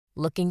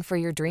Looking for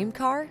your dream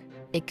car?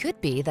 It could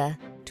be the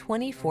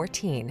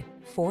 2014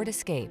 Ford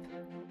Escape.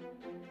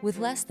 With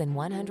less than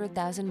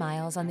 100,000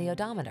 miles on the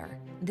odometer,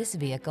 this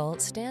vehicle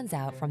stands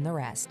out from the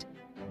rest.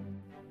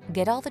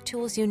 Get all the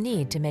tools you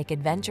need to make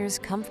adventures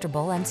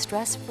comfortable and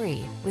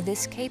stress-free with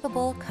this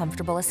capable,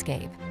 comfortable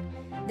Escape.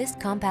 This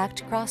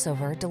compact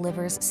crossover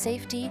delivers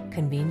safety,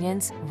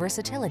 convenience,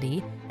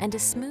 versatility, and a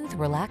smooth,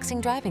 relaxing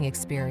driving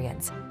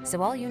experience,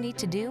 so all you need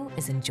to do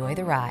is enjoy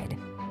the ride.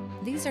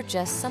 These are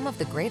just some of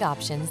the great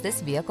options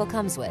this vehicle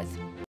comes with: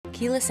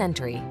 keyless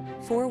entry,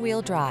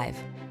 four-wheel drive,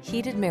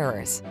 heated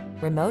mirrors,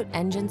 remote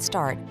engine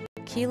start,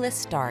 keyless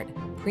start,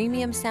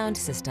 premium sound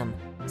system,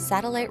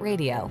 satellite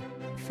radio,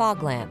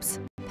 fog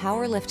lamps,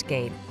 power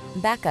liftgate,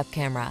 backup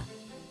camera.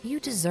 You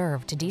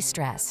deserve to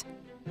de-stress.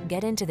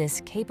 Get into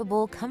this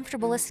capable,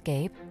 comfortable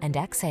Escape and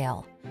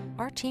exhale.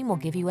 Our team will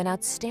give you an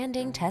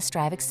outstanding test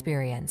drive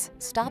experience.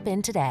 Stop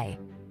in today.